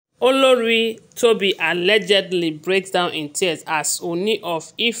Olori Tobi allegedly breaks down in tears as Ooni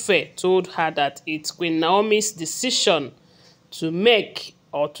of Ife told her that it's Queen Naomi's decision to make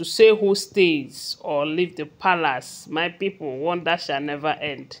or to say who stays or leave the palace. My people, wonder shall never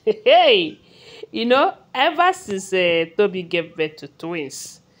end. Hey, ever since Tobi gave birth to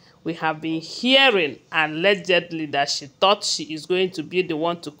twins, we have been hearing allegedly that she thought she is going to be the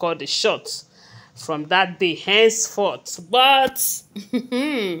one to call the shots from that day henceforth. But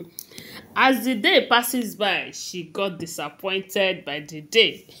as the day passes by, she got disappointed by the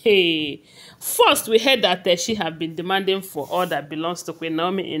day. Hey, first we heard that she had been demanding for all that belongs to Queen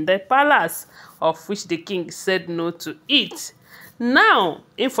Naomi in the palace, of which the king said no to it. Now,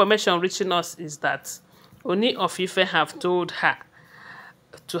 information reaching us is that Ooni of Ife have told her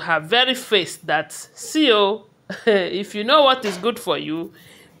to her very face that, see, if you know what is good for you,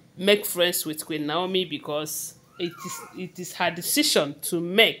 make friends with Queen Naomi, because it is her decision to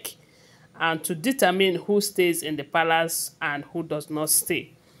make and to determine who stays in the palace and who does not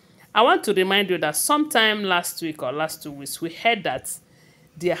stay. I want to remind you that sometime last week or last 2 weeks, we heard that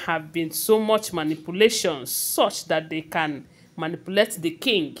there have been so much manipulations such that they can manipulate the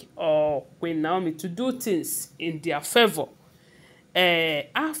king or Queen Naomi to do things in their favor.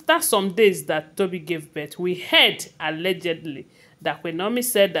 After some days that Tobi gave birth, we heard allegedly that Queen Naomi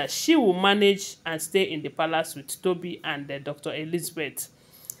said that she will manage and stay in the palace with Tobi and Dr. Elizabeth.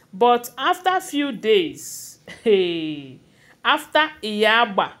 But after a few days, after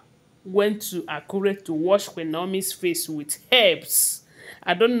Agba went to Akure to wash Queen Naomi's face with herbs,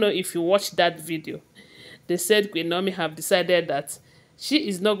 I don't know if you watched that video. They said Queen Naomi have decided that she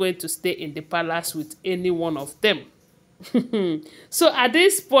is not going to stay in the palace with any one of them. So at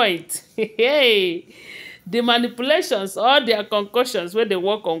this point, the manipulations, all their concussions, when they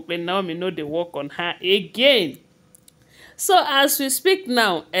work on Queen Naomi, know they work on her again. So as we speak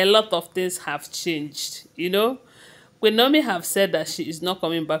now, a lot of things have changed. Queen Naomi have said that she is not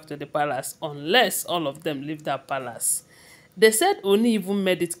coming back to the palace unless all of them leave that palace. They said Ooni even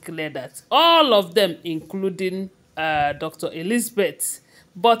made it clear that all of them, including Dr. Elizabeth.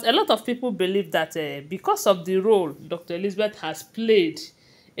 But a lot of people believe that because of the role Dr. Elizabeth has played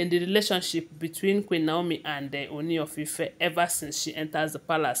in the relationship between Queen Naomi and Ooni of Ife ever since she enters the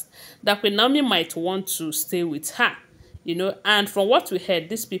palace, that Queen Naomi might want to stay with her. And from what we heard,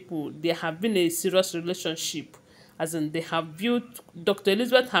 these people, there have been a serious relationship. As in, they have built, Dr.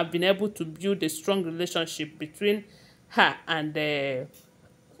 Elizabeth have been able to build a strong relationship between her and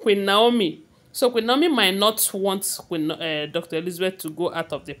Queen Naomi. So Queen Naomi might not want Dr. Elizabeth to go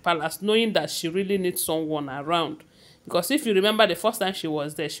out of the palace, knowing that she really needs someone around. Because if you remember, the first time she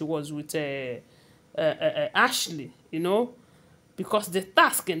was there, she was with Ashley, because the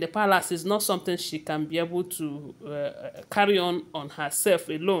task in the palace is not something she can be able to carry on herself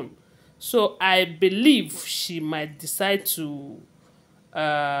alone. So I believe she might decide to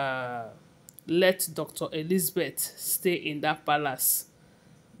let Dr. Elizabeth stay in that palace.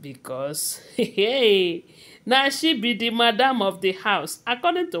 Because, hey, now she be the madam of the house.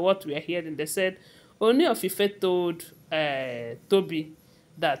 According to what we are hearing, they said Ooni of Ife told Tobi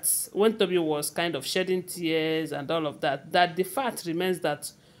that when Tobi was kind of shedding tears and all of that, that the fact remains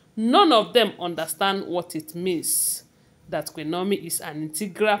that none of them understand what it means that Queen Naomi is an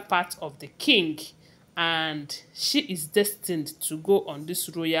integral part of the king, and she is destined to go on this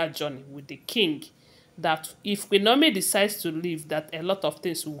royal journey with the king. That if Queen Naomi decides to leave, that a lot of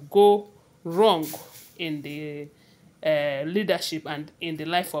things will go wrong in the leadership and in the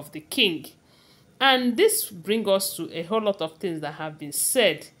life of the king. And this brings us to a whole lot of things that have been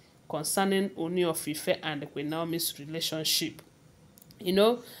said concerning Ooni of Ife and Queen Naomi's relationship.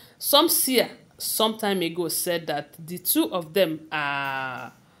 Some seer some time ago said that the two of them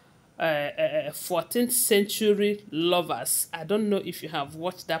are 14th century lovers. I don't know if you have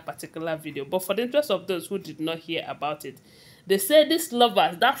watched that particular video, but for the interest of those who did not hear about it, they say these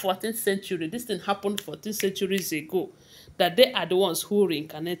lovers, that 14th century, this thing happened 14 centuries ago, that they are the ones who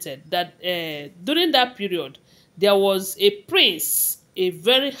reincarnated. That during that period, there was a prince, a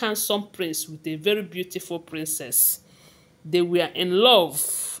very handsome prince with a very beautiful princess. They were in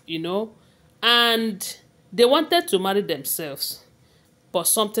love, and they wanted to marry themselves. But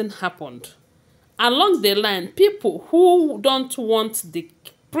something happened. Along the line, people who don't want the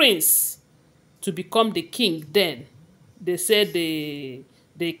prince to become the king then, they said they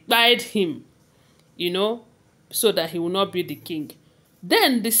kpied him, so that he will not be the king.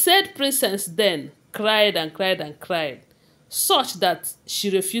 Then the said princess then cried and cried and cried, such that she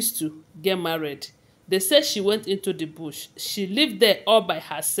refused to get married. They said she went into the bush. She lived there all by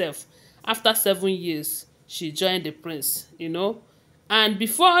herself. After 7 years, she joined the prince, And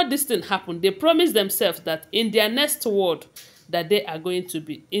before this thing happened, they promised themselves that in their next world, that they are going to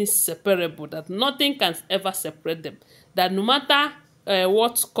be inseparable, that nothing can ever separate them, that no matter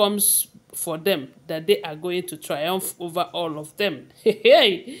what comes for them, that they are going to triumph over all of them.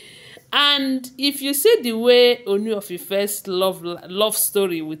 And if you see the way Ooni of Ife's love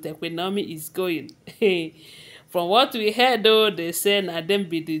story with Queen Naomi is going, from what we heard though, they say na them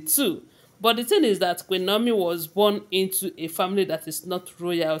be the two. But the thing is that Queen Naomi was born into a family that is not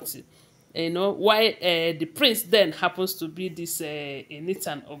royalty. You know, why the prince then happens to be this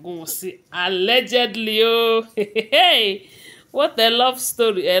Enitan ogunwusi, allegedly. Oh, hey, what a love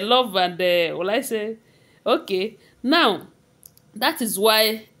story, a love and will I say? Okay, now that is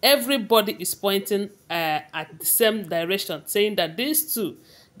why everybody is pointing at the same direction, saying that these two,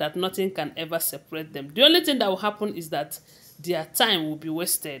 that nothing can ever separate them. The only thing that will happen is that their time will be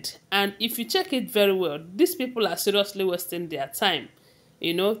wasted. And if you check it very well, these people are seriously wasting their time,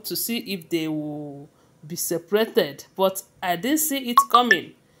 you know, to see if they will be separated. But I didn't see it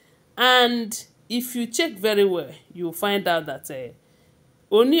coming. And if you check very well, you'll find out that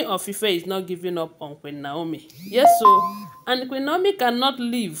Ooni of Ife is not giving up on Queen Naomi. Yes, so, and Queen Naomi cannot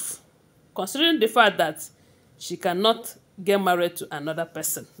leave, considering the fact that she cannot get married to another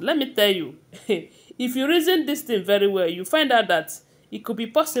person. Let me tell you, if you reason this thing very well, you find out that it could be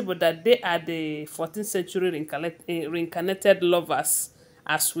possible that they are the 14th century reincarnated lovers,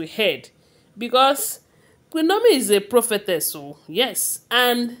 as we heard. Because Queen Naomi is a prophetess, so yes.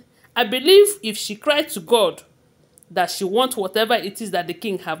 And I believe if she cried to God that she wants whatever it is that the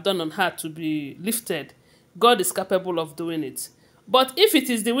king have done on her to be lifted, God is capable of doing it. But if it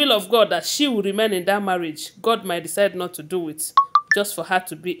is the will of God that she will remain in that marriage, God might decide not to do it just for her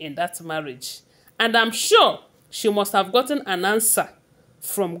to be in that marriage. And I'm sure she must have gotten an answer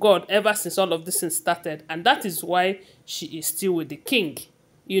from God ever since all of this thing started. And that is why she is still with the king,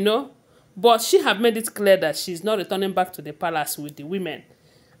 you know. But she have made it clear that she's not returning back to the palace with the women.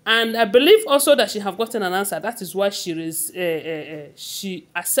 And I believe also that she have gotten an answer. That is why she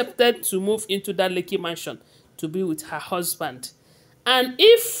accepted to move into that Lekki mansion to be with her husband. And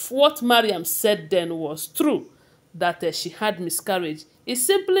if what Mariam said then was true, that she had miscarriage, it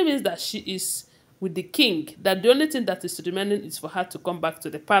simply means that she is with the king, that the only thing that is remaining is for her to come back to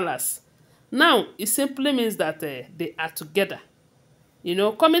the palace. Now, it simply means that they are together. You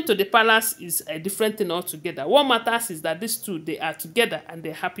know, coming to the palace is a different thing altogether. What matters is that these two, they are together and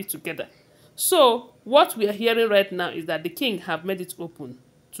they're happy together. So, what we are hearing right now is that the king have made it open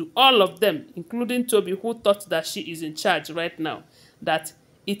to all of them, including Tobi, who thought that she is in charge right now, that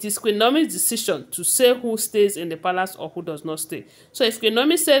it is Queen Naomi's decision to say who stays in the palace or who does not stay. So if Queen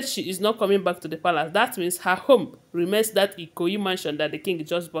Naomi said she is not coming back to the palace, that means her home remains that Ikoyi mansion that the king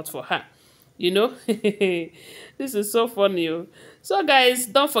just bought for her. You know, this is so funny. Oh. So guys,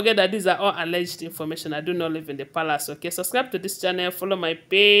 don't forget that these are all alleged information. I do not live in the palace. Okay, subscribe to this channel, follow my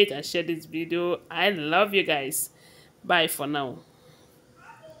page, and share this video. I love you guys. Bye for now.